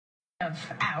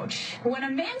Ouch. When a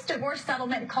man's divorce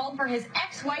settlement called for his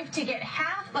ex-wife to get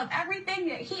half of everything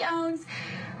that he owns,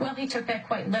 well, he took that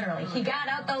quite literally. He got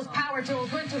out those power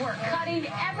tools, went to work, cutting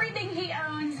everything he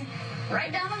owns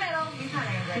right down the middle. He's not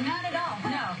angry. Not at all,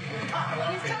 no.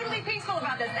 He's totally peaceful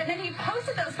about this. And then he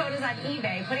posted those photos on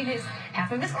eBay, putting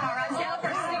half of his car on sale for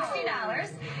 $60.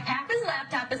 Half his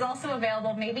laptop is also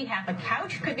available. Maybe half a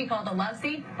couch could be called a love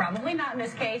seat. Probably not in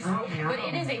this case. But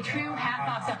it is a true half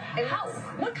off sale.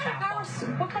 What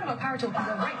kind of a power tool can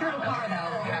go right through a car,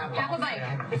 though? Half a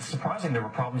bike. It's surprising there were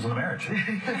problems in the marriage. I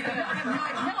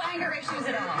have no anger issues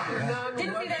at all.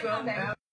 Didn't see that coming.